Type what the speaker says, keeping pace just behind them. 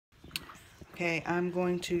Okay, I'm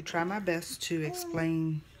going to try my best to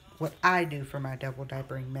explain what I do for my double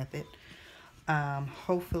diapering method.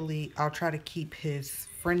 Hopefully, I'll try to keep his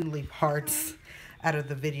friendly parts out of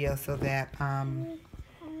the video so that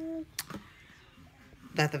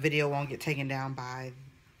that the video won't get taken down by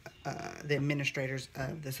the administrators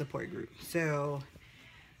of the support group. So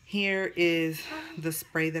here is the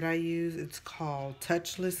spray that I use. It's called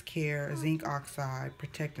Touchless Care Zinc Oxide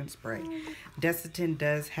Protectant Spray. Desitin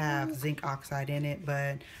does have zinc oxide in it,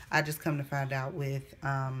 but I just come to find out with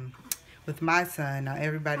my son. Now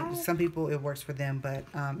everybody, some people it works for them, but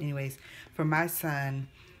anyways, for my son,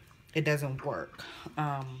 it doesn't work.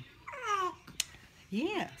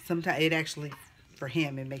 Yeah, sometimes it actually, for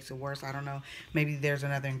him, it makes it worse. I don't know. Maybe there's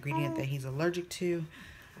another ingredient that he's allergic to.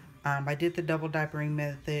 I did the double diapering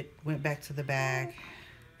method, went back to the bag,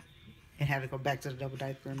 and had to go back to the double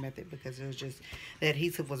diapering method because it was just, the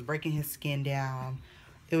adhesive was breaking his skin down.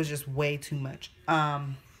 It was just way too much.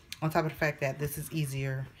 On top of the fact that this is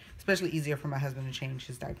easier, especially easier for my husband to change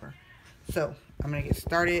his diaper. So I'm going to get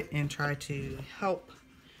started and try to help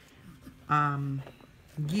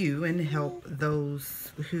you and help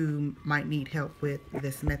those who might need help with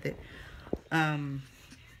this method.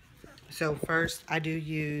 So first I do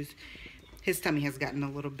use, his tummy has gotten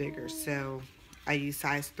a little bigger, so I use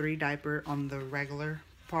size 3 diaper on the regular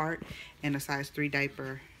part and a size 3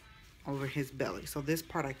 diaper over his belly. So this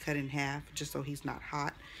part I cut in half just so he's not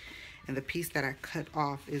hot, and the piece that I cut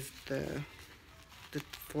off is the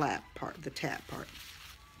flap part, the tab part.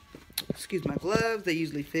 Excuse my gloves, they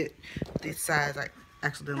usually fit this size. I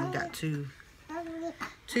accidentally got too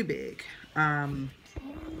big.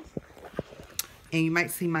 And you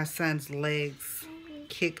might see my son's legs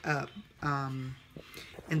kick up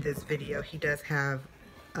in this video. He does have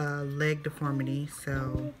a leg deformity,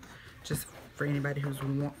 so just for anybody who's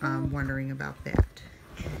wondering about that.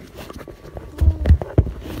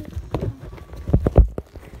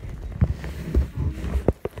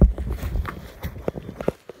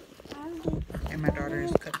 And my daughter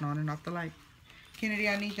is cutting on and off the light. Kennedy,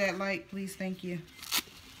 I need that light, please, thank you.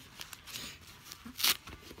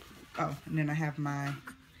 Oh, and then I have my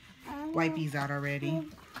wipies out already.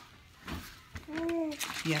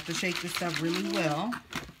 You have to shake this stuff really well.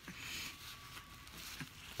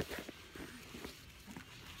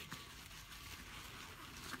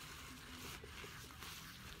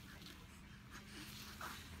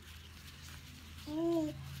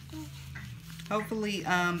 Hopefully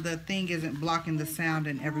the thing isn't blocking the sound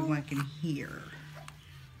and everyone can hear.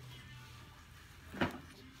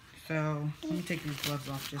 So let me take these gloves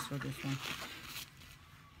off just for this one.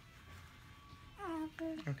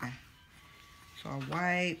 Okay. So I'll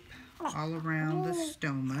wipe all around the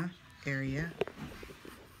stoma area.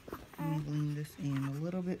 Let me lean this in a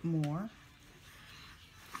little bit more.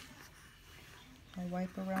 I'll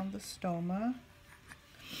wipe around the stoma.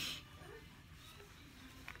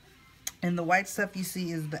 And the white stuff you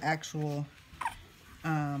see is the actual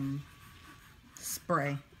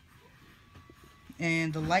spray.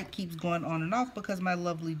 And the light keeps going on and off because my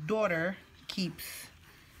lovely daughter keeps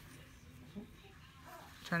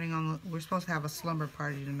turning on. We're supposed to have a slumber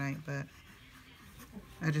party tonight, but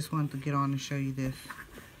I just wanted to get on and show you this.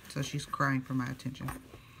 So she's crying for my attention.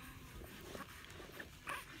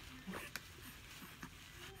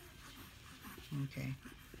 Okay.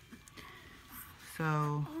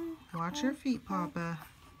 So watch your feet, Papa.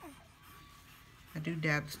 I do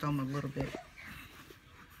dab the stoma a little bit.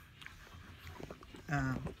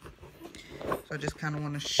 So I just kind of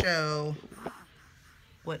want to show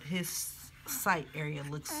what his site area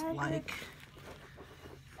looks like.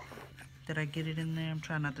 Did I get it in there? I'm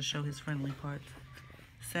trying not to show his friendly parts.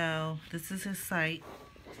 So this is his site.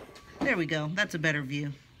 There we go. That's a better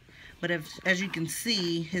view. But as you can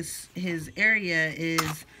see, his area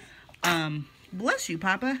is, bless you,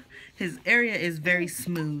 Papa. His area is very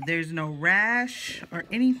smooth. There's no rash or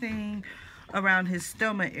anything around his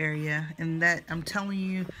stoma area, and that, I'm telling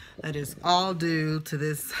you, that is all due to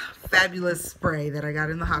this fabulous spray that I got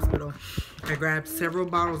in the hospital. I grabbed several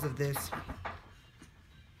bottles of this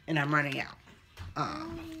and I'm running out.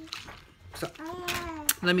 So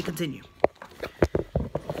let me continue.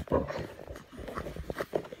 Hold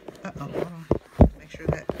on, make sure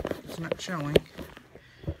that it's not showing.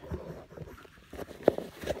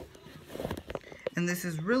 And this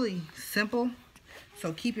is really simple,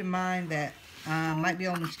 so keep in mind that might be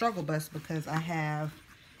on the struggle bus because I'm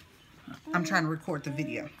trying to record the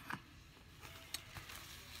video.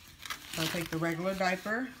 So I take the regular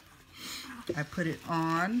diaper, I put it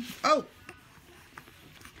on. Oh,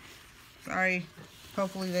 sorry,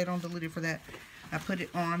 hopefully they don't delete it for that. I put it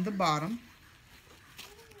on the bottom.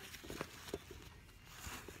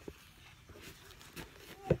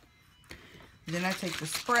 Then I take the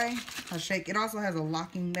spray, I shake. It also has a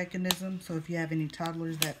locking mechanism, so if you have any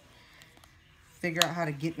toddlers that figure out how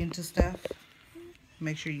to get into stuff,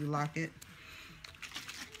 make sure you lock it.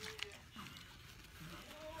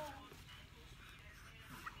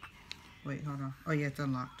 Wait, hold on. Oh yeah, it's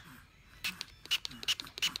unlocked.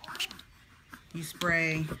 You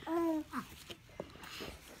spray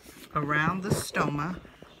around the stoma.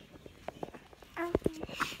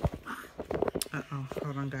 Uh-oh,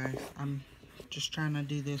 hold on guys. I'm just trying to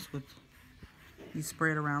do this with, you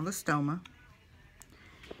spray it around the stoma.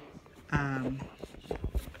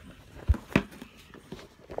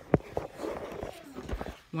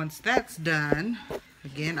 Once that's done,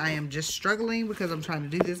 again, I am just struggling because I'm trying to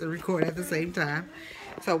do this and record at the same time.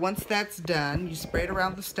 So once that's done, you spray it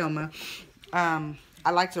around the stoma.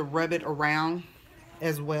 I like to rub it around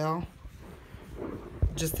as well,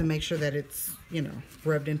 just to make sure that it's, you know,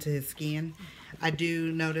 rubbed into his skin. I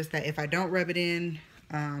do notice that if I don't rub it in,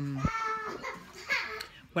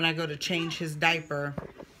 when I go to change his diaper,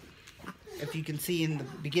 if you can see in the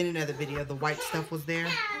beginning of the video, the white stuff was there.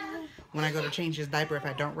 When I go to change his diaper, if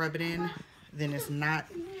I don't rub it in, then it's not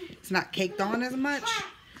caked on as much.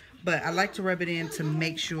 But I like to rub it in to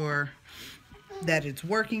make sure that it's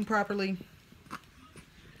working properly.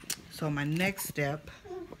 So my next step,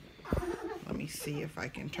 let me see if I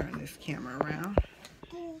can turn this camera around.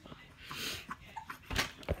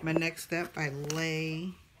 My next step, I lay,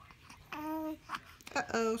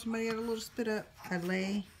 uh-oh, somebody got a little spit up. I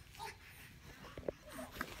lay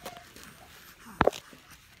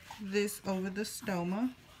this over the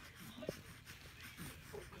stoma,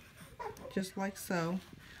 just like so,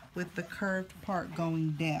 with the curved part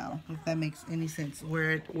going down, if that makes any sense,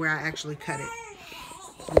 where I actually cut it.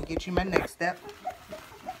 Let me get you my next step.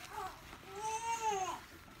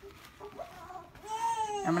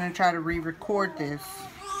 I'm going to try to re-record this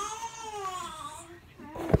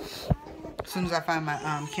as soon as I find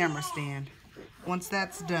my camera stand. Once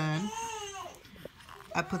that's done,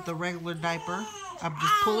 I put the regular diaper. I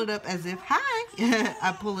just pull it up as if, hi!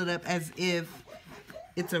 I pull it up as if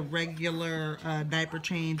it's a regular diaper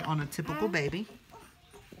change on a typical baby.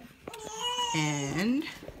 And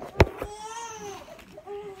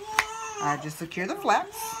I just secure the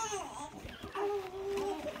flaps.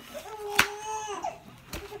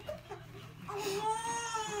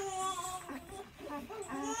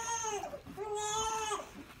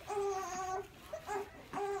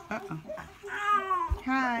 Uh-oh.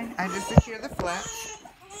 Hi. I just secure the flaps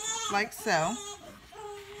like so.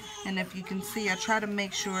 And if you can see, I try to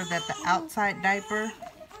make sure that the outside diaper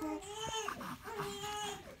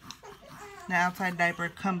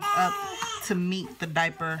comes up to meet the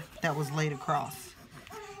diaper that was laid across.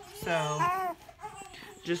 So,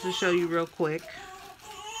 just to show you real quick,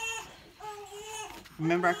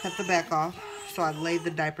 remember I cut the back off, so I laid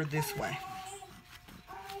the diaper this way.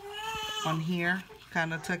 On here,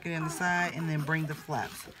 kind of tuck it in the side and then bring the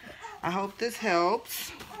flaps. I hope this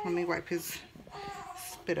helps. Let me wipe his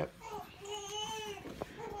spit up.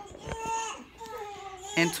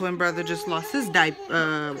 And twin brother just lost his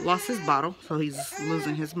bottle, so he's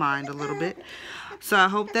losing his mind a little bit. So I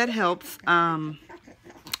hope that helps.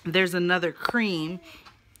 There's another cream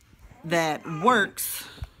that works.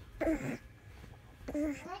 There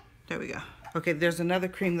we go. Okay, there's another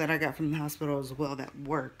cream that I got from the hospital as well that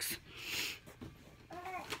works.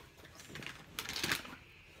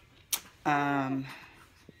 I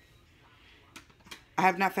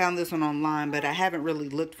have not found this one online, but I haven't really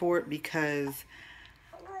looked for it because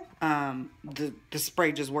the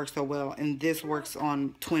spray just works so well, and this works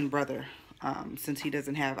on twin brother. Since he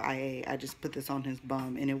doesn't have IA, I just put this on his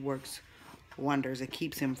bum and it works wonders. It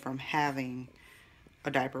keeps him from having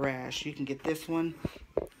a diaper rash. You can get this one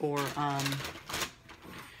or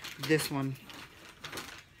this one.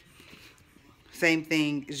 Same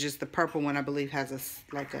thing, it's just the purple one I believe has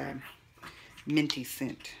like a minty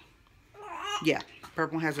scent. Yeah,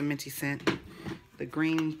 purple has a minty scent. The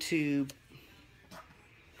green tube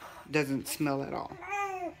doesn't smell at all.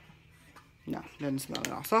 No, doesn't smell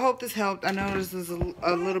at all. So I hope this helped. I know this is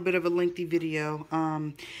a little bit of a lengthy video.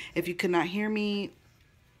 If you could not hear me,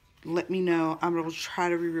 let me know. I'm going to try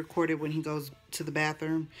to re-record it when he goes to the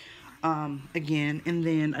bathroom again. And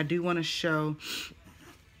then I do want to show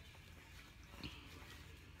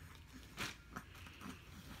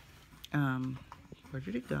where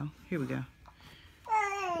did it go? Here we go.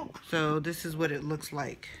 So this is what it looks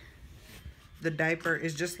like. The diaper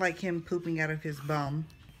is just like him pooping out of his bum.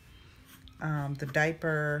 The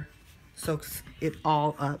diaper soaks it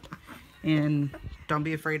all up. And don't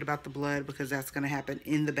be afraid about the blood, because that's going to happen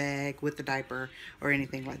in the bag with the diaper or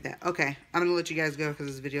anything like that. Okay, I'm going to let you guys go because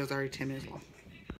this video is already 10 minutes long.